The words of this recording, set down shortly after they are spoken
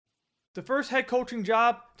The first head coaching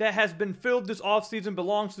job that has been filled this offseason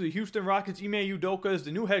belongs to the Houston Rockets. Ime Udoka is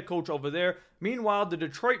the new head coach over there. Meanwhile, the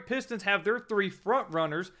Detroit Pistons have their 3 front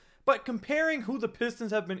runners. But comparing who the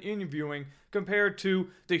Pistons have been interviewing compared to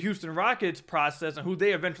the Houston Rockets process and who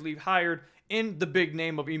they eventually hired in the big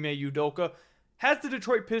name of Ime Udoka, has the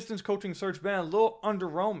Detroit Pistons coaching search been a little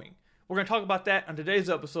underwhelming? We're going to talk about that on today's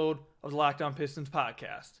episode of the Locked On Pistons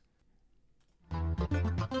podcast.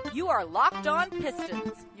 You are Locked On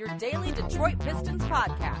Pistons, your daily Detroit Pistons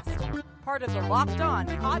podcast. Part of the Locked On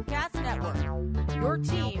Podcast Network, your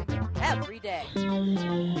team every day.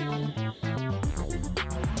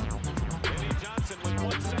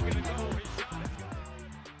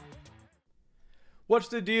 What's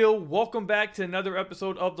the deal? Welcome back to another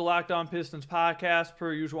episode of the Locked On Pistons podcast.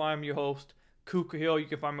 Per usual, I'm your host, Kuka Hill. You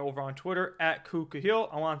can find me over on Twitter at Kuka Hill.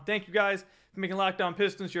 I want to thank you guys for making Locked On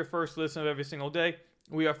Pistons your first listen of every single day.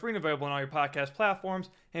 We are free and available on all your podcast platforms.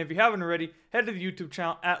 And if you haven't already, head to the YouTube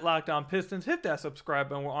channel at Locked On Pistons. Hit that subscribe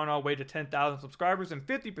button. We're on our way to 10,000 subscribers. And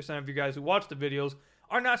 50% of you guys who watch the videos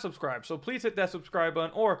are not subscribed. So please hit that subscribe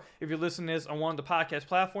button. Or if you're listening to this on one of the podcast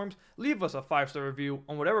platforms, leave us a 5-star review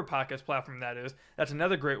on whatever podcast platform that is. That's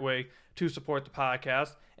another great way to support the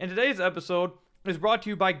podcast. And today's episode is brought to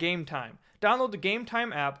you by Game Time. Download the Game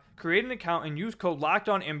Time app, create an account, and use code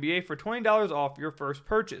LOCKEDONNBA for $20 off your first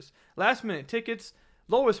purchase. Last minute tickets,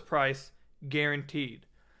 lowest price, guaranteed.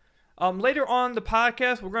 Later on the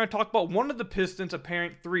podcast, we're going to talk about one of the Pistons'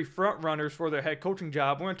 apparent 3 front runners for their head coaching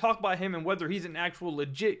job. We're going to talk about him and whether he's an actual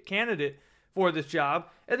legit candidate for this job.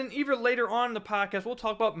 And then even later on in the podcast, we'll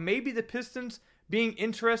talk about maybe the Pistons being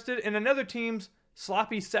interested in another team's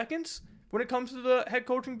sloppy seconds when it comes to the head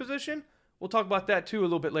coaching position. We'll talk about that too a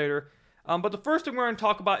little bit later. But the first thing we're going to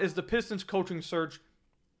talk about is the Pistons coaching search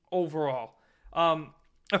overall.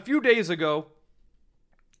 A few days ago,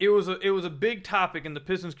 it was a big topic in the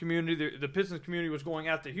Pistons community. The Pistons community was going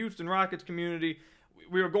at the Houston Rockets community.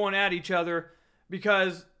 We were going at each other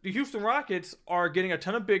because the Houston Rockets are getting a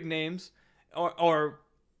ton of big names, or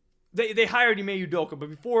they hired Ime Udoka. But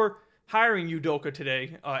before hiring Udoka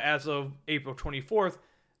today, as of April 24th,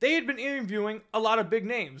 they had been interviewing a lot of big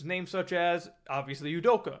names such as, obviously,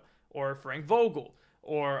 Udoka, or Frank Vogel,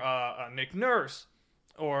 or Nick Nurse,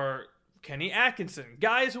 or Kenny Atkinson.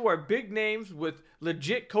 Guys who are big names with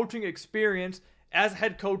legit coaching experience as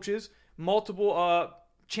head coaches, multiple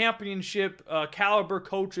championship caliber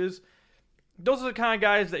coaches. Those are the kind of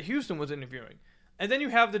guys that Houston was interviewing. And then you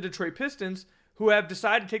have the Detroit Pistons, who have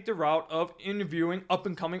decided to take the route of interviewing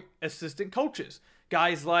up-and-coming assistant coaches.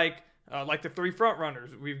 Guys like the 3 front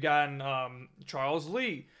runners. We've gotten Charles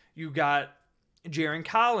Lee. You got Jaren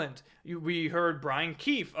Collins. We heard Brian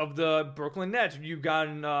Keefe of the Brooklyn Nets. You've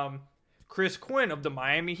gotten Chris Quinn of the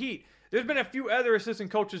Miami Heat. There's been a few other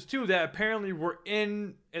assistant coaches too that apparently were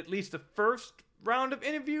in at least the first round of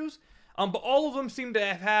interviews. But all of them seem to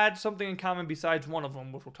have had something in common besides one of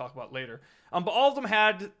them, which we'll talk about later. But all of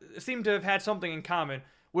them seemed to have had something in common,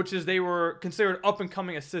 which is they were considered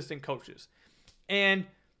up-and-coming assistant coaches. And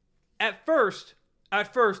at first,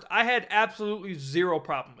 I had absolutely zero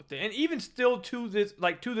problem with it. And even still to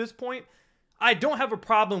this point, I don't have a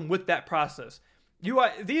problem with that process.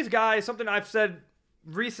 These guys, something I've said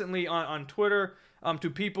recently on Twitter to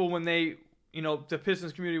people when they, the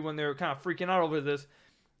Pistons community, when they're kind of freaking out over this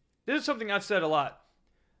is something I've said a lot.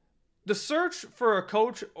 The search for a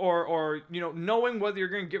coach or knowing whether you're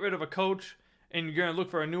going to get rid of a coach and you're going to look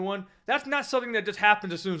for a new one, that's not something that just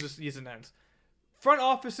happens as soon as the season ends. Front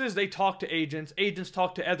offices, they talk to agents. Agents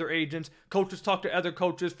talk to other agents. Coaches talk to other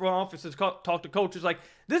coaches. Front offices talk to coaches. Like,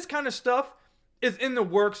 this kind of stuff is in the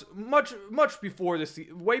works much before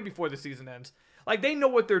way before the season ends. Like, they know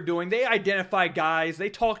what they're doing. They identify guys. They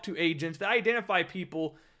talk to agents. They identify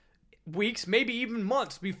people weeks, maybe even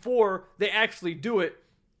months before they actually do it,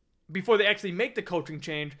 before they actually make the coaching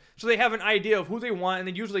change. So they have an idea of who they want, and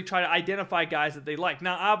they usually try to identify guys that they like.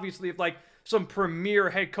 Now, obviously, if some premier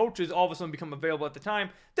head coaches all of a sudden become available at the time,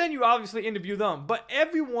 then you obviously interview them. But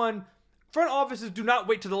front offices do not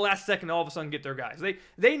wait to the last second to all of a sudden get their guys.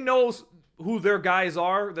 They know who their guys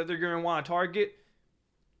are that they're going to want to target,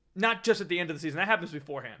 not just at the end of the season. That happens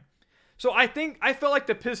beforehand. So I felt like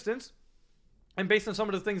the Pistons, and based on some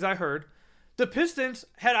of the things I heard, the Pistons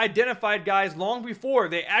had identified guys long before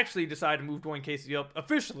they actually decided to move Dwayne Casey up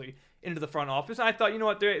officially into the front office. And I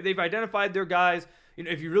thought, they've identified their guys.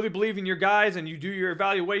 If you really believe in your guys and you do your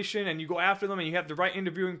evaluation and you go after them and you have the right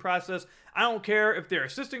interviewing process, I don't care if they're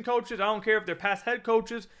assistant coaches. I don't care if they're past head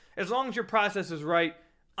coaches. As long as your process is right,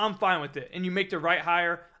 I'm fine with it. And you make the right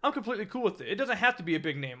hire, I'm completely cool with it. It doesn't have to be a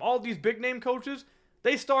big name. All these big name coaches,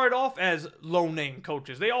 They started off as low-name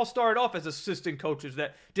coaches. They all started off as assistant coaches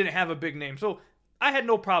that didn't have a big name. So I had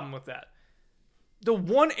no problem with that. The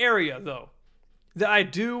one area, though, that I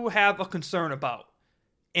do have a concern about,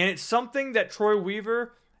 and it's something that Troy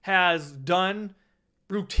Weaver has done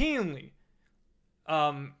routinely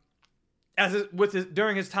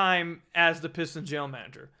during his time as the Pistons general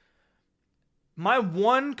manager. My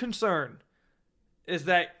one concern is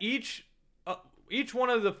that each one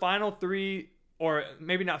of the final three, or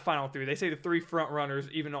maybe not final three, they say the three front runners,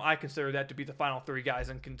 even though I consider that to be the final three guys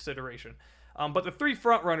in consideration. But the three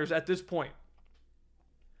front runners at this point,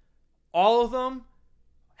 all of them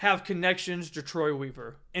have connections to Troy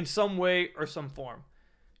Weaver in some way or some form.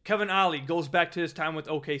 Kevin Ollie goes back to his time with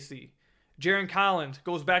OKC. Jaren Collins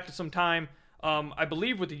goes back to some time, I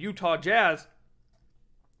believe, with the Utah Jazz.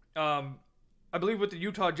 Troy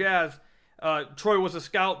was a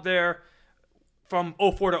scout there from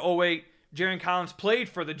 04 to 08. Jaren Collins played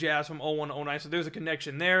for the Jazz from 01 to 09, so there's a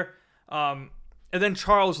connection there. And then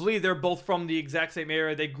Charles Lee, they're both from the exact same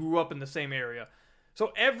area. They grew up in the same area.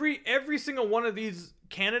 So every single one of these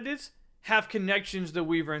candidates have connections to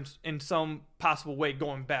Weaver in some possible way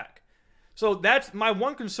going back. So that's my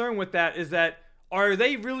one concern with that, is that are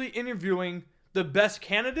they really interviewing the best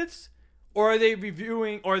candidates, or are they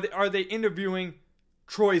interviewing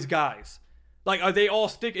Troy's guys? Like, are they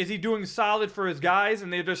all is he doing solid for his guys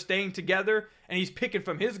and they're just staying together and he's picking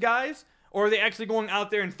from his guys? Or are they actually going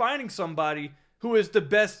out there and finding somebody who is the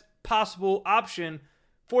best possible option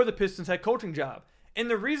for the Pistons head coaching job? And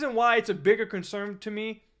the reason why it's a bigger concern to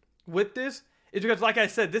me with this is because, like I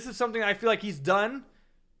said, this is something I feel like he's done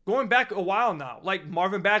going back a while now. Like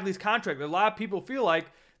Marvin Bagley's contract. A lot of people feel like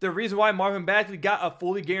the reason why Marvin Bagley got a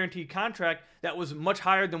fully guaranteed contract that was much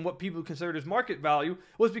higher than what people considered his market value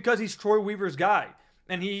was because he's Troy Weaver's guy.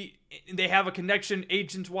 And they have a connection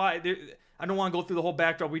agents-wise. I don't want to go through the whole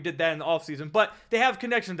backdrop. We did that in the offseason. But they have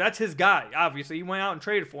connections. That's his guy, obviously. He went out and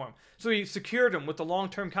traded for him. So he secured him with a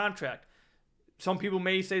long-term contract. Some people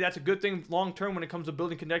may say that's a good thing long-term when it comes to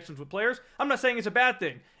building connections with players. I'm not saying it's a bad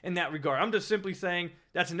thing in that regard. I'm just simply saying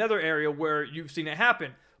that's another area where you've seen it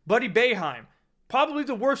happen. Buddy Boeheim, probably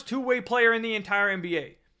the worst two-way player in the entire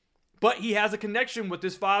NBA. But he has a connection with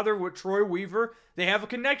his father, with Troy Weaver. They have a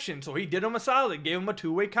connection, so he did him a solid, gave him a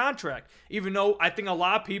two-way contract. Even though I think a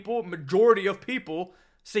lot of people, majority of people,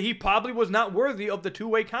 say he probably was not worthy of the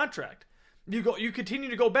two-way contract. You continue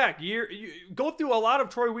to go back. You go through a lot of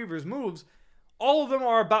Troy Weaver's moves. All of them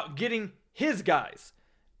are about getting his guys,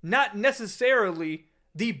 not necessarily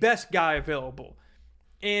the best guy available.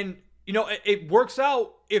 And, it works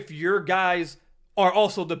out if your guys are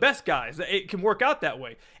also the best guys. It can work out that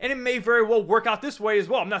way. And it may very well work out this way as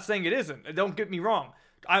well. I'm not saying it isn't. Don't get me wrong.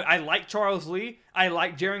 I like Charles Lee. I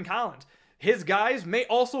like Jaren Collins. His guys may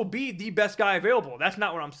also be the best guy available. That's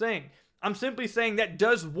not what I'm saying. I'm simply saying that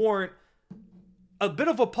does warrant a bit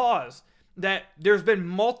of a pause, that there's been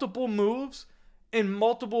multiple moves and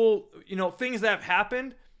multiple, things that have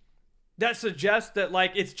happened that suggest that,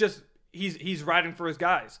 like, it's just he's riding for his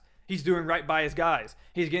guys. He's doing right by his guys.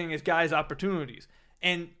 He's getting his guys opportunities.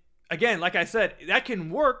 And again, like I said, that can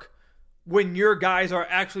work when your guys are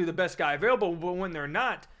actually the best guy available, but when they're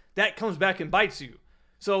not, that comes back and bites you.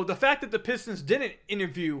 So the fact that the Pistons didn't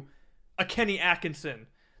interview a Kenny Atkinson,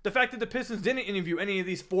 the fact that the Pistons didn't interview any of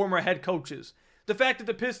these former head coaches, the fact that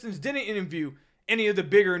the Pistons didn't interview any of the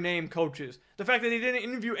bigger name coaches, the fact that they didn't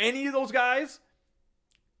interview any of those guys,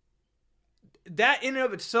 that in and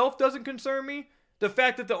of itself doesn't concern me. The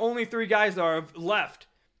fact that the only three guys that are left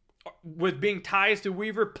with being ties to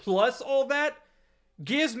Weaver plus all that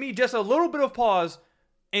gives me just a little bit of pause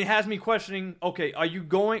and has me questioning, okay,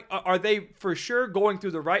 are they for sure going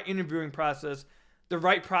through the right interviewing process, the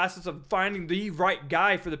right process of finding the right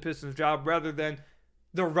guy for the Pistons job rather than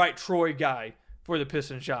the right Troy guy for the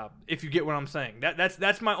Pistons job, if you get what I'm saying.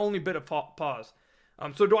 That's my only bit of pause.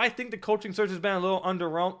 So do I think the coaching search has been a little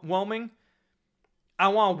underwhelming? I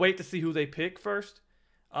want to wait to see who they pick first.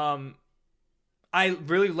 I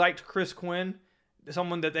really liked Chris Quinn,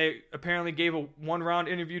 someone that they apparently gave a one-round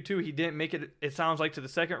interview to. He didn't make it sounds like, to the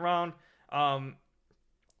second round.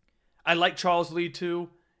 I like Charles Lee too,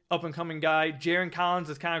 up-and-coming guy. Jaren Collins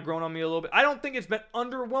has kind of grown on me a little bit. I don't think it's been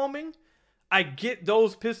underwhelming. I get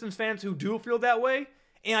those Pistons fans who do feel that way,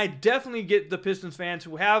 and I definitely get the Pistons fans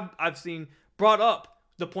who I've seen brought up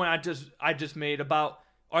the point I just made about,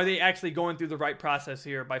 are they actually going through the right process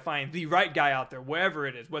here by finding the right guy out there, wherever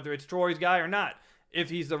it is, whether it's Troy's guy or not, if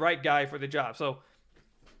he's the right guy for the job. So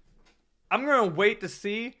I'm going to wait to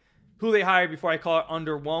see who they hire before I call it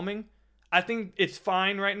underwhelming. I think it's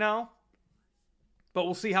fine right now, but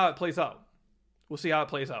we'll see how it plays out. We'll see how it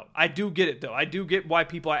plays out. I do get it, though. I do get why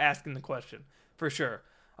people are asking the question, for sure.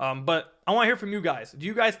 But I want to hear from you guys. Do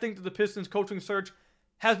you guys think that the Pistons coaching search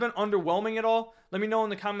has been underwhelming at all? Let me know in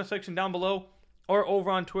the comment section down below or over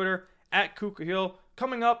on Twitter at @KukaHill.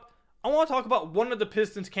 Coming up, I want to talk about one of the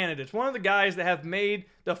Pistons candidates, one of the guys that have made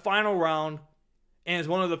the final round and is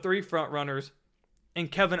one of the 3 front runners,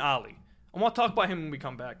 and Kevin Ollie. I want to talk about him when we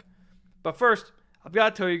come back. But first, I've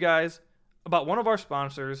got to tell you guys about one of our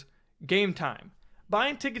sponsors, Game Time.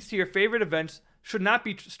 Buying tickets to your favorite events should not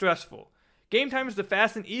be stressful. Game Time is the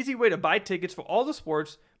fast and easy way to buy tickets for all the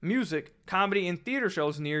sports, music, comedy, and theater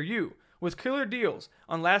shows near you. With killer deals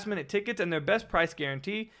on last-minute tickets and their best price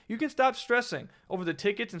guarantee, you can stop stressing over the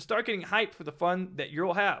tickets and start getting hyped for the fun that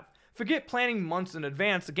you'll have. Forget planning months in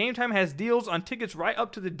advance. The Game Time has deals on tickets right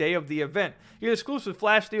up to the day of the event. You get exclusive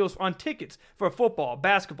flash deals on tickets for football,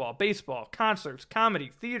 basketball, baseball, concerts,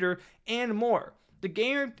 comedy, theater, and more. The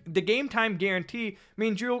Game Time guarantee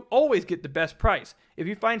means you'll always get the best price. If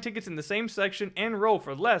you find tickets in the same section and row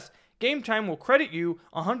for less, Game Time will credit you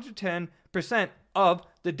 110% of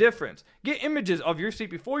the difference. Get images of your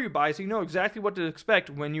seat before you buy so you know exactly what to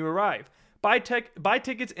expect when you arrive. Buy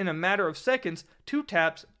tickets in a matter of seconds, 2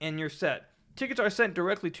 taps, and you're set. Tickets are sent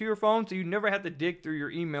directly to your phone so you never have to dig through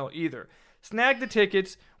your email either. Snag the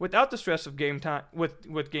tickets without the stress of Game Time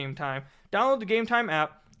with Game Time. Download the Game Time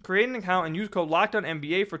app, create an account, and use code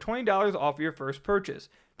LOCKEDONNBA for $20 off your first purchase.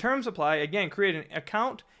 Terms apply. Again, create an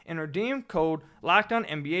account and redeem code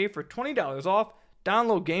LOCKEDONNBA for $20 off.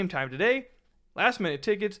 Download Game Time today. Last minute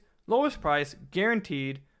tickets, lowest price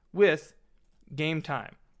guaranteed with Game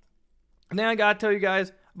Time. And then I got to tell you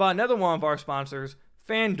guys about another one of our sponsors,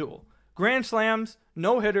 FanDuel. Grand slams,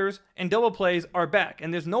 no-hitters, and double plays are back,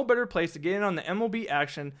 and there's no better place to get in on the MLB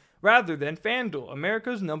action rather than FanDuel,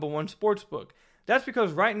 America's #1 sportsbook. That's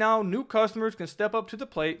because right now, new customers can step up to the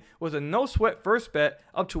plate with a no-sweat first bet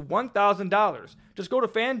up to $1,000. Just go to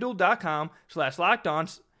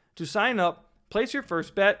FanDuel.com/LockedOn to sign up, place your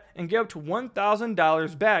first bet, and get up to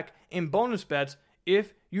 $1,000 back in bonus bets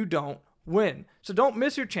if you don't win. So don't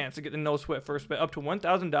miss your chance to get the no-sweat first bet up to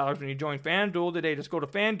 $1,000 when you join FanDuel today. Just go to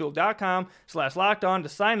FanDuel.com/LockedOn to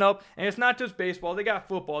sign up. And it's not just baseball. They got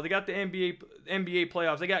football. They got the NBA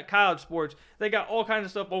playoffs. They got college sports. They got all kinds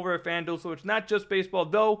of stuff over at FanDuel. So it's not just baseball,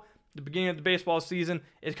 though the beginning of the baseball season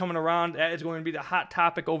is coming around. That is going to be the hot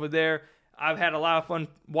topic over there. I've had a lot of fun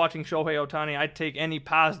watching Shohei Ohtani. I'd take any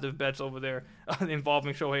positive bets over there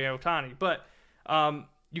involving Shohei Ohtani. But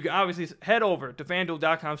you can obviously head over to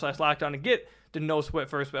FanDuel.com/LockedOn to get the no-sweat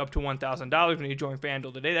first bet up to $1,000 when you join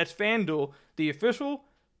FanDuel today. That's FanDuel, the official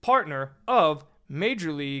partner of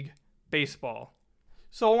Major League Baseball.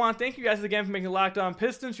 So I want to thank you guys again for making Locked On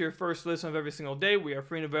Pistons your first listen of every single day. We are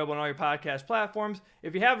free and available on all your podcast platforms.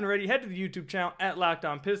 If you haven't already, head to the YouTube channel at Locked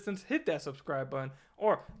On Pistons, hit that subscribe button,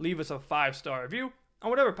 or leave us a 5-star review on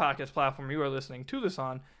whatever podcast platform you are listening to this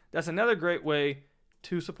on. That's another great way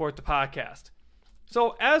to support the podcast.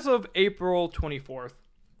 So as of April 24th,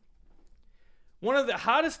 one of the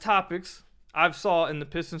hottest topics I've saw in the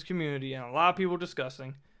Pistons community and a lot of people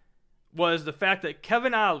discussing was the fact that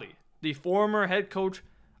Kevin Ollie, the former head coach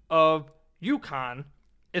of UConn,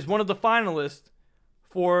 is one of the finalists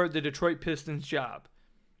for the Detroit Pistons job.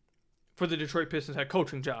 For the Detroit Pistons head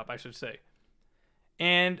coaching job, I should say.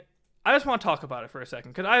 And I just want to talk about it for a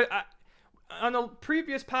second. Because I on the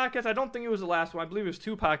previous podcast, I don't think it was the last one, I believe it was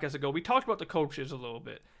 2 podcasts ago, we talked about the coaches a little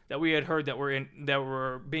bit that we had heard that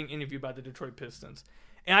were being interviewed by the Detroit Pistons.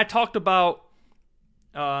 And I talked about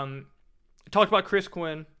Chris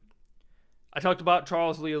Quinn. I talked about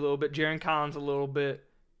Charles Lee a little bit, Jaren Collins a little bit,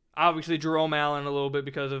 obviously Jerome Allen a little bit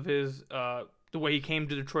because of his the way he came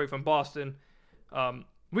to Detroit from Boston.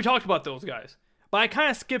 We talked about those guys. But I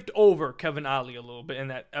kind of skipped over Kevin Ollie a little bit in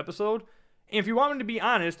that episode. And if you want me to be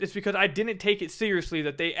honest, it's because I didn't take it seriously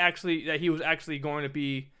that he was actually going to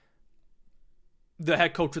be the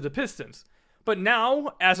head coach of the Pistons. But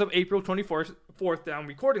now, as of April 24th that I'm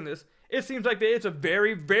recording this, it seems like it's a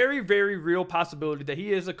very, very, very real possibility that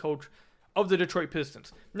he is a coach of the Detroit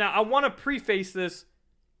Pistons. Now, I want to preface this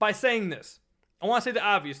by saying this. I want to say the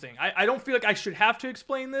obvious thing. I don't feel like I should have to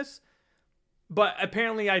explain this, but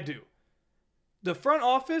apparently I do. The front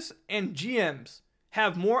office and GMs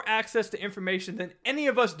have more access to information than any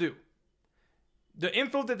of us do. The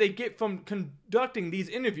info that they get from conducting these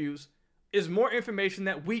interviews is more information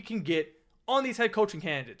that we can get on these head coaching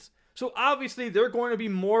candidates. So obviously they're going to be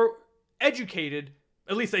more educated,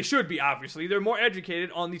 at least they should be obviously, they're more educated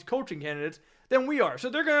on these coaching candidates than we are. So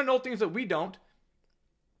they're going to know things that we don't.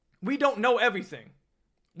 We don't know everything.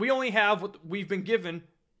 We only have what we've been given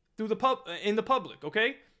through in the public,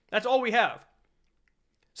 okay? That's all we have.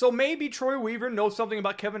 So maybe Troy Weaver knows something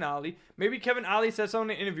about Kevin Ollie. Maybe Kevin Ollie said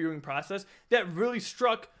something in the interviewing process that really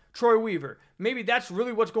struck Troy Weaver. Maybe that's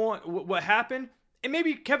really what happened. And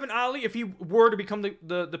maybe Kevin Ollie, if he were to become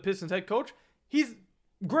the Pistons head coach, he's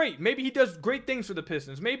great. Maybe he does great things for the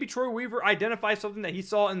Pistons. Maybe Troy Weaver identifies something that he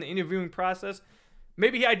saw in the interviewing process.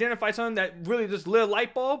 Maybe he identified something that really just lit a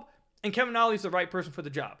light bulb, and Kevin Ollie's the right person for the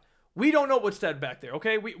job. We don't know what's said back there,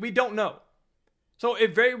 okay? We don't know. So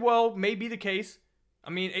it very well may be the case. I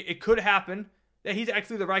mean, it could happen that he's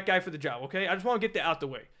actually the right guy for the job, okay? I just want to get that out the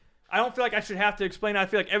way. I don't feel like I should have to explain it. I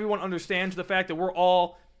feel like everyone understands the fact that we're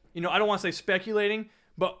all, I don't want to say speculating,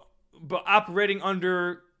 but operating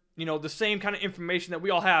under, the same kind of information that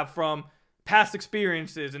we all have from past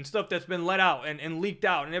experiences and stuff that's been let out and leaked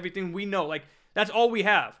out and everything we know. Like, that's all we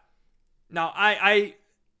have. Now,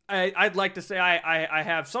 I'd like to say I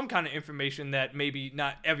have some kind of information that maybe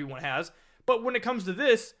not everyone has, but when it comes to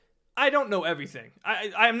this, I don't know everything.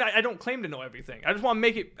 I don't claim to know everything. I just want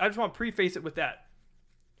to preface it with that.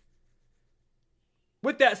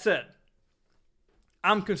 With that said,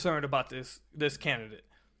 I'm concerned about this candidate.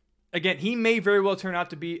 Again, he may very well turn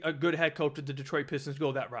out to be a good head coach if the Detroit Pistons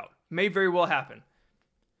go that route. May very well happen.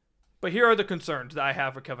 But here are the concerns that I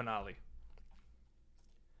have for Kevin Ollie.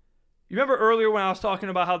 You remember earlier when I was talking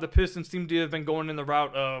about how the Pistons seem to have been going in the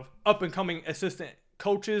route of up-and-coming assistant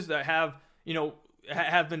coaches that have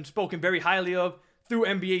been spoken very highly of through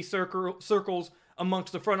NBA circles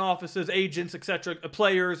amongst the front offices, agents, etc.,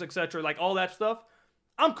 players, etc., like all that stuff?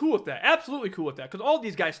 I'm cool with that. Absolutely cool with that. Because all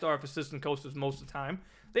these guys start off assistant coaches most of the time.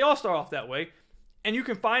 They all start off that way. And you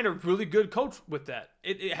can find a really good coach with that.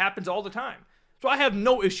 It happens all the time. So I have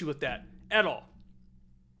no issue with that at all.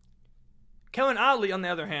 Kevin Ollie, on the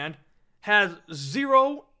other hand, has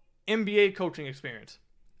zero NBA coaching experience.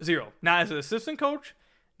 Zero. Not as an assistant coach.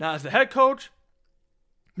 Not as the head coach.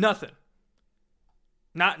 Nothing.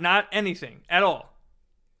 Not anything at all.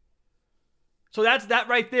 So that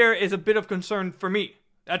right there is a bit of concern for me.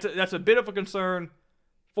 That's a bit of a concern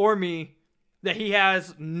for me that he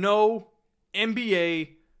has no NBA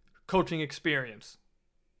coaching experience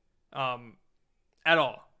at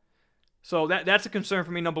all. So that's a concern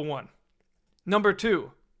for me, number one. Number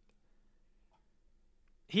two,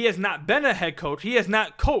 he has not been a head coach. He has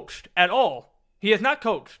not coached at all. He has not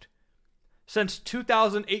coached since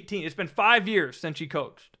 2018. It's been 5 years since he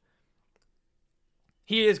coached.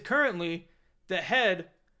 He is currently the head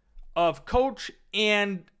of coach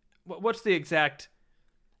and what's the exact...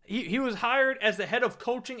 He was hired as the head of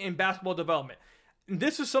coaching and basketball development. And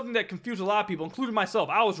this is something that confused a lot of people, including myself.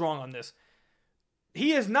 I was wrong on this.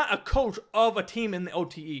 He is not a coach of a team in the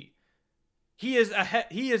OTE. He is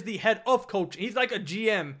the head of coaching. He's like a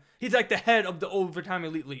GM. He's like the head of the Overtime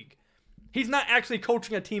Elite League. He's not actually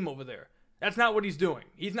coaching a team over there. That's not what he's doing.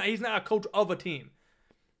 He's not a coach of a team.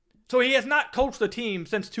 So he has not coached a team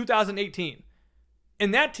since 2018.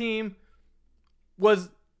 And that team was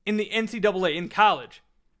in the NCAA in college.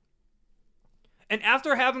 And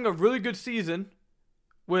after having a really good season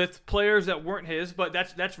with players that weren't his, but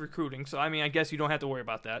that's recruiting. So, I mean, I guess you don't have to worry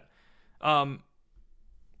about that.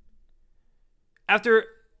 After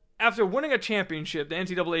winning a championship, the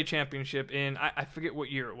NCAA championship in, I forget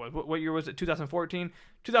what year it was. What year was it? 2014?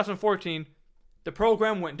 2014, the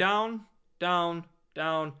program went down.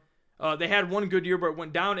 They had one good year, but it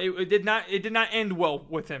went down. It did not end well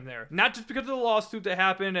with him there. Not just because of the lawsuit that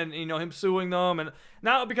happened and him suing them, and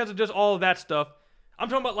not because of just all of that stuff. I'm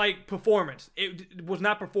talking about like performance. It was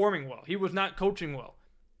not performing well. He was not coaching well.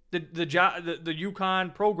 The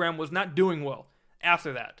UConn program was not doing well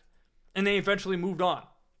after that, and they eventually moved on.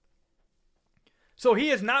 So he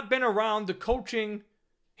has not been around the coaching.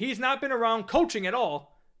 He's not been around coaching at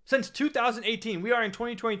all since 2018. We are in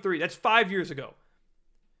 2023. That's 5 years ago.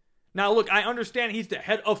 Now, look, I understand he's the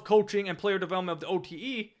head of coaching and player development of the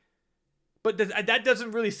OTE, but that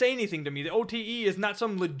doesn't really say anything to me. The OTE is not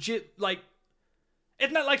some legit,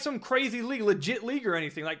 it's not like some crazy league, legit league or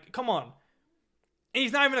anything. Like, come on. And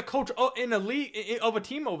he's not even a coach in a league of a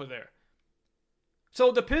team over there.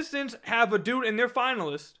 So the Pistons have a dude in their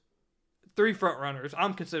finalists, 3 front runners,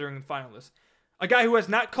 I'm considering finalists, a guy who has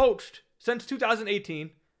not coached since 2018,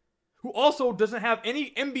 who also doesn't have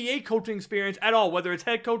any NBA coaching experience at all, whether it's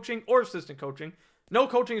head coaching or assistant coaching. No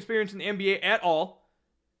coaching experience in the NBA at all.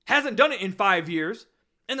 Hasn't done it in 5 years.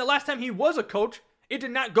 And the last time he was a coach, it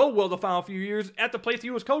did not go well the final few years at the place he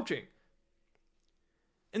was coaching.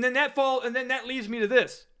 And then that leads me to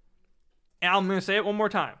this. And I'm going to say it one more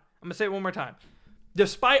time.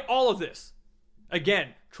 Despite all of this,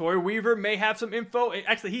 again, Troy Weaver may have some info.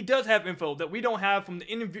 Actually, he does have info that we don't have from the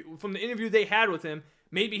interview they had with him.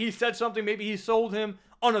 Maybe he said something. Maybe he sold him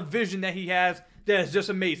on a vision that he has that is just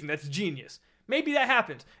amazing. That's genius. Maybe that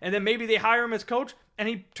happens. And then maybe they hire him as coach and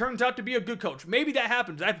he turns out to be a good coach. Maybe that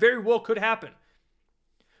happens. That very well could happen.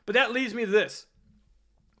 But that leads me to this.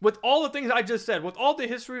 With all the things I just said, with all the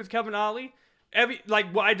history of Kevin Ollie,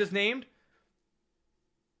 like what I just named,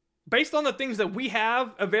 based on the things that we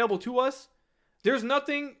have available to us, there's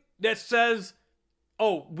nothing that says,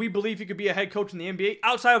 oh, we believe he could be a head coach in the NBA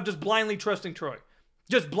outside of just blindly trusting Troy.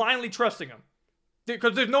 Just blindly trusting him.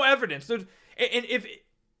 Because there's no evidence. And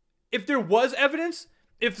if there was evidence,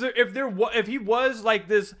 if he was like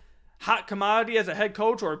this hot commodity as a head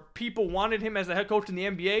coach, or people wanted him as a head coach in the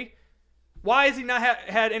NBA, why has he not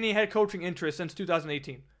had any head coaching interest since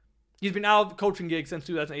 2018? He's been out of the coaching gig since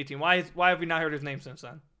 2018. Why have we not heard his name since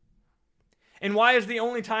then? And why is the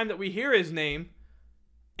only time that we hear his name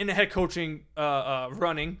in the head coaching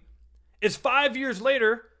running is 5 years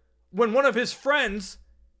later when one of his friends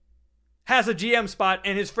has a GM spot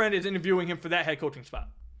and his friend is interviewing him for that head coaching spot?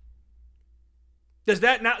 Does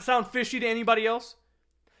that not sound fishy to anybody else?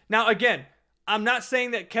 Now, again, I'm not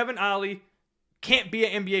saying that Kevin Ollie can't be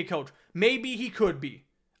an NBA coach. Maybe he could be.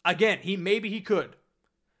 Again, maybe he could.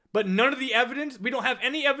 But none of the evidence, we don't have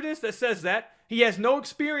any evidence that says that. He has no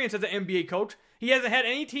experience as an NBA coach. He hasn't had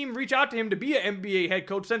any team reach out to him to be an NBA head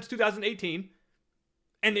coach since 2018.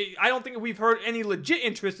 And I don't think we've heard any legit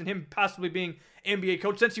interest in him possibly being NBA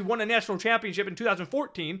coach since he won a national championship in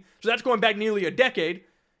 2014. So that's going back nearly a decade.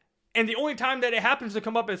 And the only time that it happens to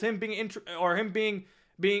come up as him being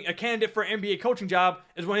being a candidate for an NBA coaching job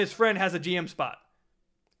is when his friend has a GM spot.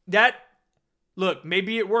 Look,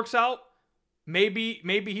 maybe it works out. Maybe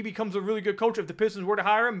he becomes a really good coach if the Pistons were to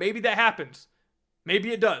hire him. Maybe that happens.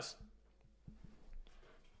 Maybe it does.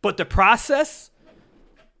 But the process,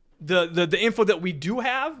 the info that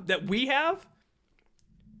we have,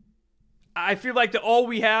 I feel like that all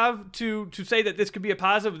we have to say that this could be a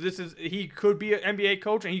positive, he could be an NBA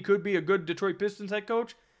coach and he could be a good Detroit Pistons head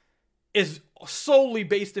coach, is solely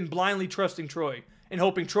based in blindly trusting Troy and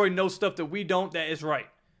hoping Troy knows stuff that we don't that is right.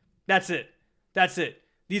 That's it.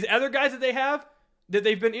 These other guys that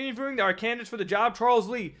they've been interviewing that are candidates for the job, Charles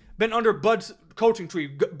Lee, been under Bud's coaching tree.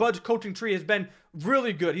 Bud's coaching tree has been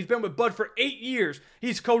really good. He's been with Bud for 8 years.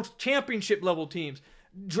 He's coached championship level teams.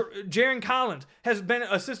 Jaron Collins has been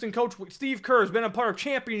assistant coach with Steve Kerr, has been a part of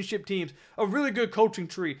championship teams. A really good coaching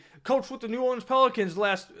tree. Coached with the New Orleans Pelicans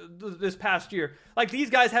this past year. Like, these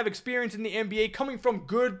guys have experience in the NBA coming from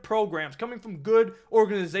good programs, coming from good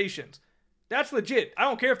organizations. That's legit. I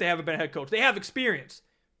don't care if they haven't been a head coach. They have experience.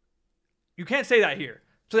 You can't say that here.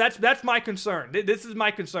 So that's my concern. This is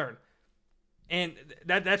my concern. And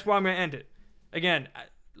that's why I'm going to end it. Again,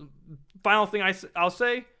 final thing I'll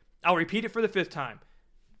say, I'll repeat it for the 5th time.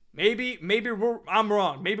 Maybe I'm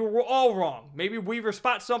wrong. Maybe we're all wrong. Maybe Weaver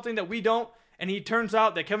spots something that we don't, and he turns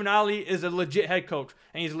out that Kevin Ollie is a legit head coach,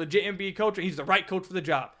 and he's a legit NBA coach, and he's the right coach for the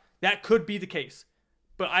job. That could be the case.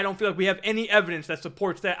 But I don't feel like we have any evidence that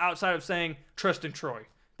supports that outside of saying trust in Troy.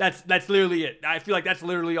 That's literally it. I feel like that's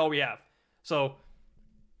literally all we have. So,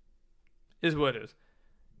 is what it is.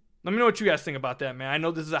 Let me know what you guys think about that, man. I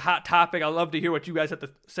know this is a hot topic. I'd love to hear what you guys have to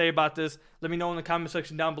say about this. Let me know in the comment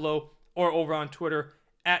section down below or over on Twitter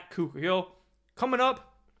 @KukaHill. Coming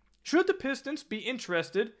up, should the Pistons be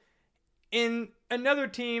interested in another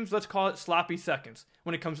team's, let's call it, sloppy seconds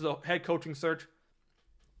when it comes to the head coaching search?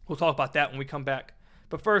 We'll talk about that when we come back.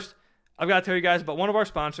 But first, I've got to tell you guys about one of our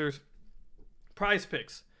sponsors, Prize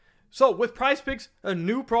Picks. So with Prize Picks, a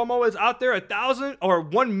new promo is out there, 1,000 or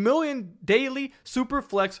 1 million daily super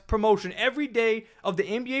flex promotion every day of the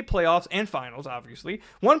NBA playoffs and finals, obviously.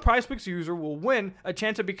 One Prize Picks user will win a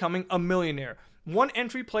chance of becoming a millionaire. One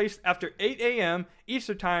entry placed after 8 a.m.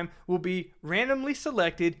 Eastern Time will be randomly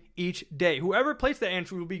selected each day. Whoever placed that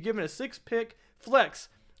entry will be given a 6-pick flex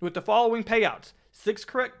with the following payouts. 6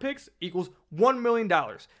 correct picks equals $1 million.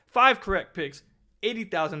 5 correct picks,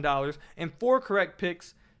 $80,000. And 4 correct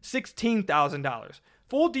picks, $16,000.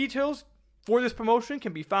 Full details for this promotion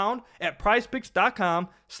can be found at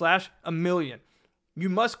prizepicks.com/a-million. You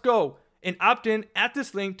must go and opt in at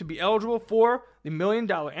this link to be eligible for the $1 million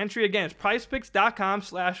entry. Again, it's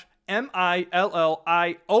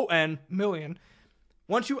prizepicks.com/MILLION million.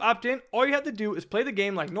 Once you opt in, all you have to do is play the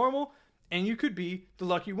game like normal, and you could be the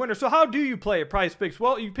lucky winner. So how do you play at Prize Picks?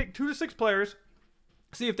 Well, you pick 2 to 6 players,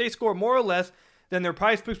 see if they score more or less than their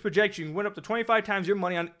Prize Picks projection. You can win up to 25 times your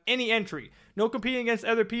money on any entry. No competing against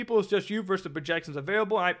other people. It's just you versus the projections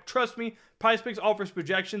available. Trust me, Prize Picks offers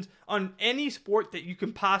projections on any sport that you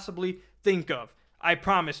can possibly think of. I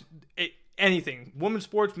promise. Anything. Women's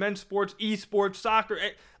sports, men's sports, esports, soccer,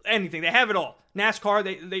 anything. They have it all.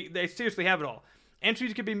 NASCAR, they seriously have it all.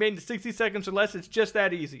 Entries can be made in 60 seconds or less. It's just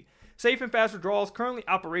that easy. Safe and fast withdrawals currently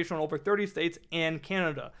operational in over 30 states and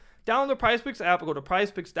Canada. Download the PrizePicks app or go to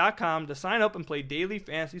prizepicks.com to sign up and play daily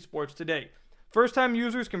fantasy sports today. First-time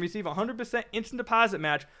users can receive a 100% instant deposit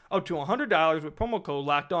match up to $100 with promo code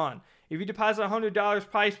LOCKEDON. If you deposit $100,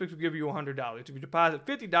 PrizePicks will give you $100. If you deposit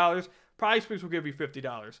 $50, PrizePicks will give you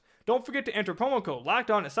 $50. Don't forget to enter promo code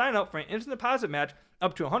LOCKEDON to sign up for an instant deposit match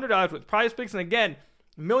up to $100 with PrizePicks. And again,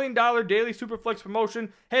 $1 million daily Superflex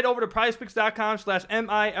promotion. Head over to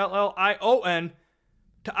prizepicks.com/MILLION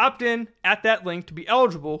to opt in at that link to be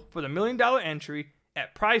eligible for the $1 million entry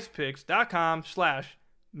at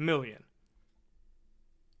prizepicks.com/million.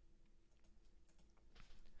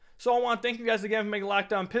 So I want to thank you guys again for making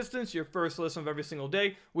Locked On Pistons your first listen of every single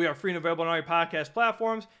day. We are free and available on all your podcast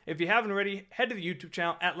platforms. If you haven't already, head to the YouTube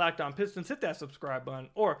channel at Locked On Pistons, hit that subscribe button,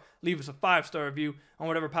 or leave us a 5-star review on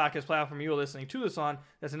whatever podcast platform you're listening to this on.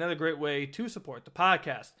 That's another great way to support the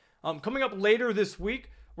podcast. Coming up later this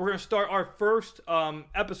week, we're going to start our first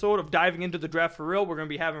episode of diving into the draft for real. We're going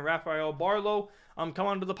to be having Rafael Barlow come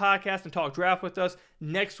onto the podcast and talk draft with us.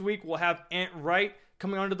 Next week, we'll have Ant Wright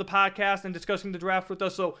coming onto the podcast and discussing the draft with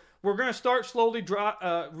us. So we're going to start slowly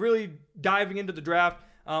really diving into the draft.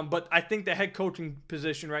 But I think the head coaching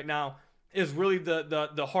position right now is really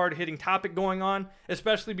the hard-hitting topic going on,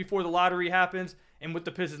 especially before the lottery happens. And with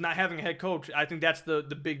the Pistons not having a head coach, I think that's the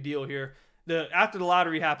big deal here. After the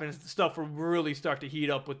lottery happens, the stuff will really start to heat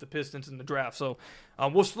up with the Pistons in the draft. So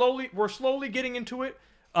we're slowly getting into it.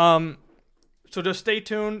 So just stay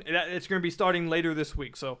tuned. It's going to be starting later this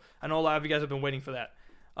week. So I know a lot of you guys have been waiting for that.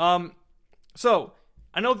 So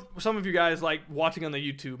I know some of you guys, like watching on the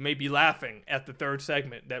YouTube, may be laughing at the third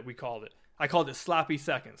segment that we called it. I called it sloppy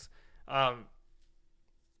seconds. Don't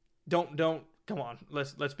come on.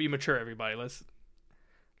 Let's be mature, everybody. Let's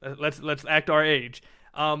act our age.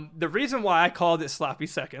 The reason why I called it sloppy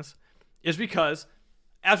seconds is because,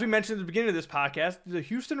 as we mentioned at the beginning of this podcast, the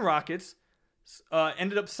Houston Rockets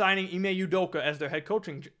ended up signing Ime Udoka as their head coach.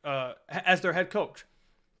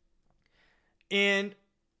 And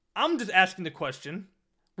I'm just asking the question,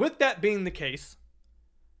 with that being the case,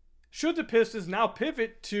 should the Pistons now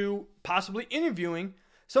pivot to possibly interviewing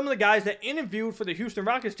some of the guys that interviewed for the Houston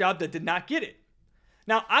Rockets job that did not get it?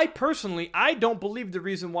 Now, I don't believe the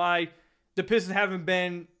reason why the Pistons haven't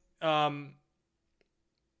been, the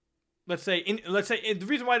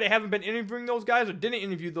reason why they haven't been interviewing those guys or didn't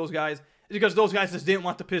interview those guys is because those guys just didn't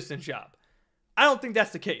want the Pistons job. I don't think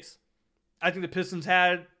that's the case. I think the Pistons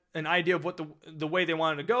had an idea of what the way they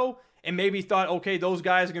wanted to go, and maybe thought, okay, those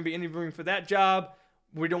guys are going to be interviewing for that job.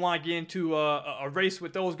 We don't want to get into a race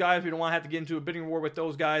with those guys. We don't want to have to get into a bidding war with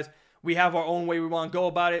those guys. We have our own way we want to go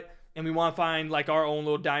about it, and we want to find like our own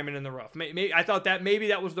little diamond in the rough. I thought that maybe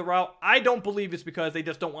that was the route. I don't believe it's because they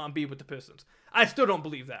just don't want to be with the Pistons. I still don't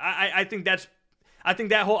believe that. I think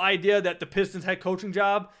that whole idea that the Pistons head coaching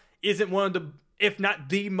job isn't one of the, if not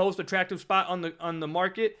the most attractive spot on the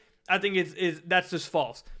market. I think that's just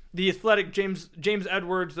false. The Athletic, James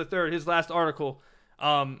Edwards III, his last article,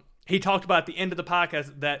 he talked about at the end of the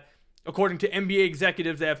podcast that according to NBA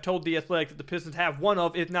executives, they have told the Athletic that the Pistons have one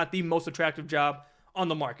of, if not the most attractive job on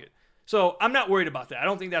the market. So I'm not worried about that. I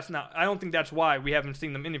don't think that's why we haven't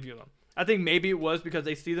seen them interview them. I think maybe it was because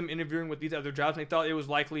they see them interviewing with these other jobs and they thought it was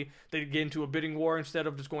likely they'd get into a bidding war instead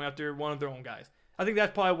of just going after one of their own guys. I think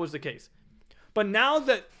that probably was the case. But now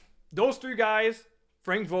that those three guys,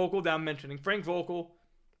 Frank Vogel that I'm mentioning, Frank Vogel,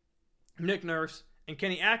 Nick Nurse, and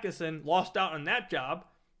Kenny Atkinson lost out on that job,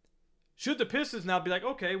 should the Pistons now be like,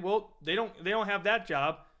 okay, well, they don't have that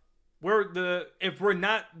job. If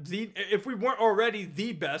we weren't already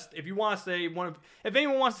the best, if you want to say if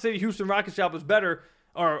anyone wants to say the Houston Rockets job was better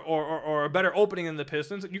or a better opening than the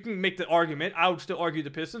Pistons, you can make the argument. I would still argue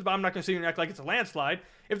the Pistons, but I'm not going to sit here and act like it's a landslide.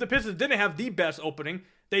 If the Pistons didn't have the best opening,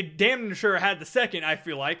 they damn sure had the second, I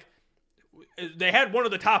feel like. They had one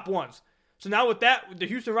of the top ones. So now with that, the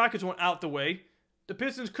Houston Rockets went out the way, the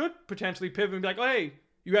Pistons could potentially pivot and be like, oh, hey,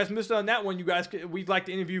 you guys missed on that one. We'd like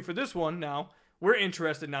to interview for this one now. We're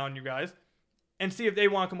interested now in you guys. And see if they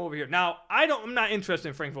want to come over here. Now, I'm not interested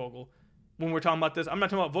in Frank Vogel when we're talking about this. I'm not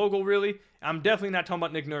talking about Vogel, really. I'm definitely not talking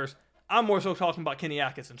about Nick Nurse. I'm more so talking about Kenny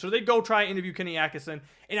Atkinson. So they go try and interview Kenny Atkinson.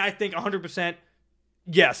 And I think 100%,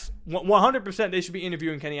 yes, 100% they should be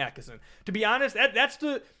interviewing Kenny Atkinson. To be honest, that's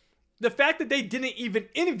the fact that they didn't even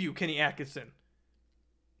interview Kenny Atkinson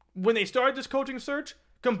when they started this coaching search,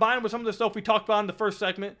 combined with some of the stuff we talked about in the first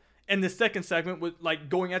segment and the second segment with like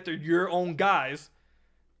going after your own guys,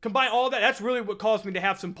 combine all that, that's really what caused me to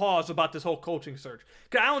have some pause about this whole coaching search.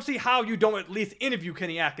 Because I don't see how you don't at least interview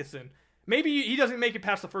Kenny Atkinson. Maybe he doesn't make it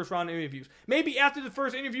past the first round of interviews. Maybe after the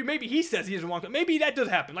first interview, maybe he says he doesn't want to. Maybe that does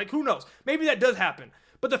happen. Like, who knows? Maybe that does happen.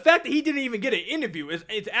 But the fact that he didn't even get an interview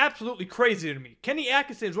it's absolutely crazy to me. Kenny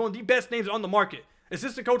Atkinson is one of the best names on the market.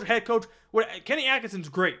 Assistant coach, head coach. Kenny Atkinson's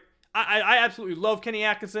great. I absolutely love Kenny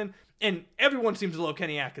Atkinson, and everyone seems to love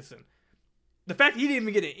Kenny Atkinson. The fact that he didn't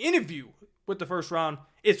even get an interview with the first round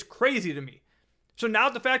is crazy to me. So now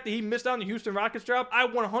the fact that he missed out on the Houston Rockets job, I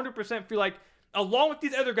 100% feel like, along with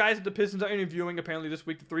these other guys that the Pistons are interviewing apparently this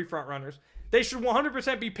week, the 3 front runners, they should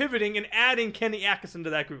 100% be pivoting and adding Kenny Atkinson to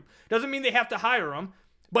that group. Doesn't mean they have to hire him,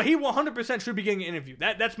 but he 100% should be getting an interview.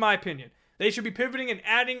 That's my opinion. They should be pivoting and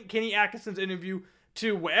adding Kenny Atkinson's interview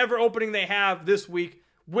to whatever opening they have this week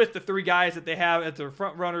with the 3 guys that they have as their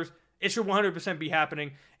front runners. It should 100% be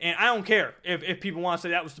happening. And I don't care if people want to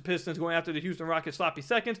say that was the Pistons going after the Houston Rockets sloppy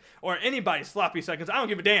seconds or anybody's sloppy seconds. I don't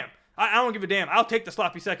give a damn. I don't give a damn. I'll take the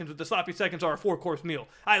sloppy seconds, but the sloppy seconds are a 4-course meal.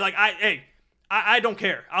 I don't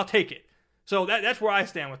care. I'll take it. So that's where I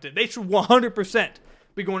stand with it. They should 100%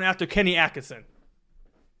 be going after Kenny Atkinson.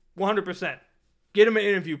 100%. Get him an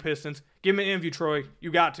interview, Pistons. Give him an interview, Troy. You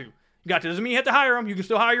got to. Doesn't mean you have to hire him. You can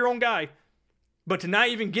still hire your own guy. But to not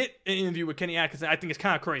even get an interview with Kenny Atkinson, I think it's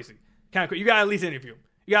kind of crazy. You got to at least interview him.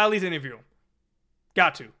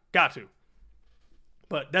 Got to.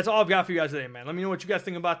 But that's all I've got for you guys today, man. Let me know what you guys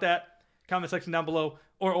think about that. Comment section down below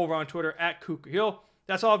or over on Twitter at Kuka Hill.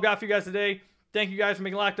 That's all I've got for you guys today. Thank you guys for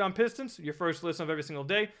making Locked On Pistons your first listen of every single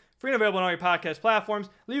day. Free and available on all your podcast platforms.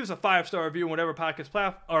 Leave us a 5-star review on whatever podcast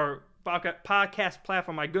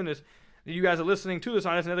platform, my goodness, that you guys are listening to this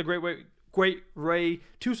on. That's another great way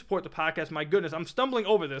to support the podcast. My goodness, I'm stumbling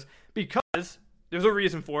over this because there's a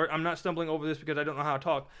reason for it. I'm not stumbling over this because I don't know how to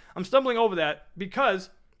talk. I'm stumbling over that because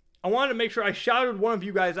I wanted to make sure I shouted one of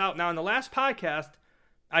you guys out. Now, in the last podcast,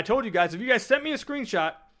 I told you guys, if you guys sent me a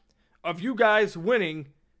screenshot of you guys winning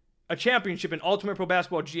a championship in Ultimate Pro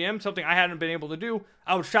Basketball GM, something I hadn't been able to do,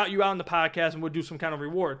 I would shout you out in the podcast and would do some kind of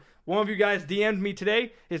reward. One of you guys DM'd me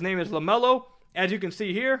today. His name is LaMelo. As you can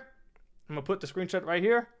see here, I'm going to put the screenshot right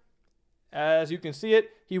here. As you can see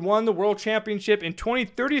it, he won the World Championship in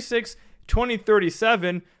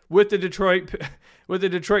 2036-2037 with the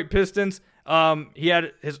Detroit Pistons. He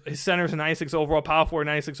had his centers a 96 overall, power forward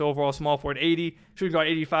 96 overall, small forward 80, shooting guard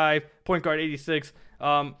 85, point guard 86,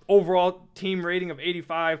 overall team rating of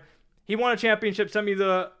 85. He won a championship. Sent me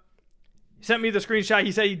the screenshot.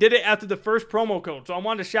 He said he did it after the first promo code. So I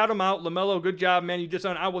wanted to shout him out. LaMelo, good job, man. You did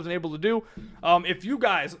something I wasn't able to do. If you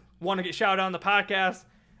guys want to get shouted out on the podcast,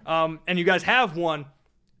 and you guys have won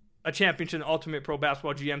a championship in Ultimate Pro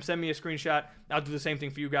Basketball GM, send me a screenshot. I'll do the same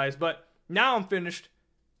thing for you guys. But now I'm finished.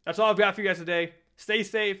 That's all I've got for you guys today. Stay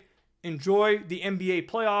safe. Enjoy the NBA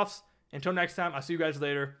playoffs. Until next time, I'll see you guys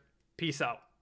later. Peace out.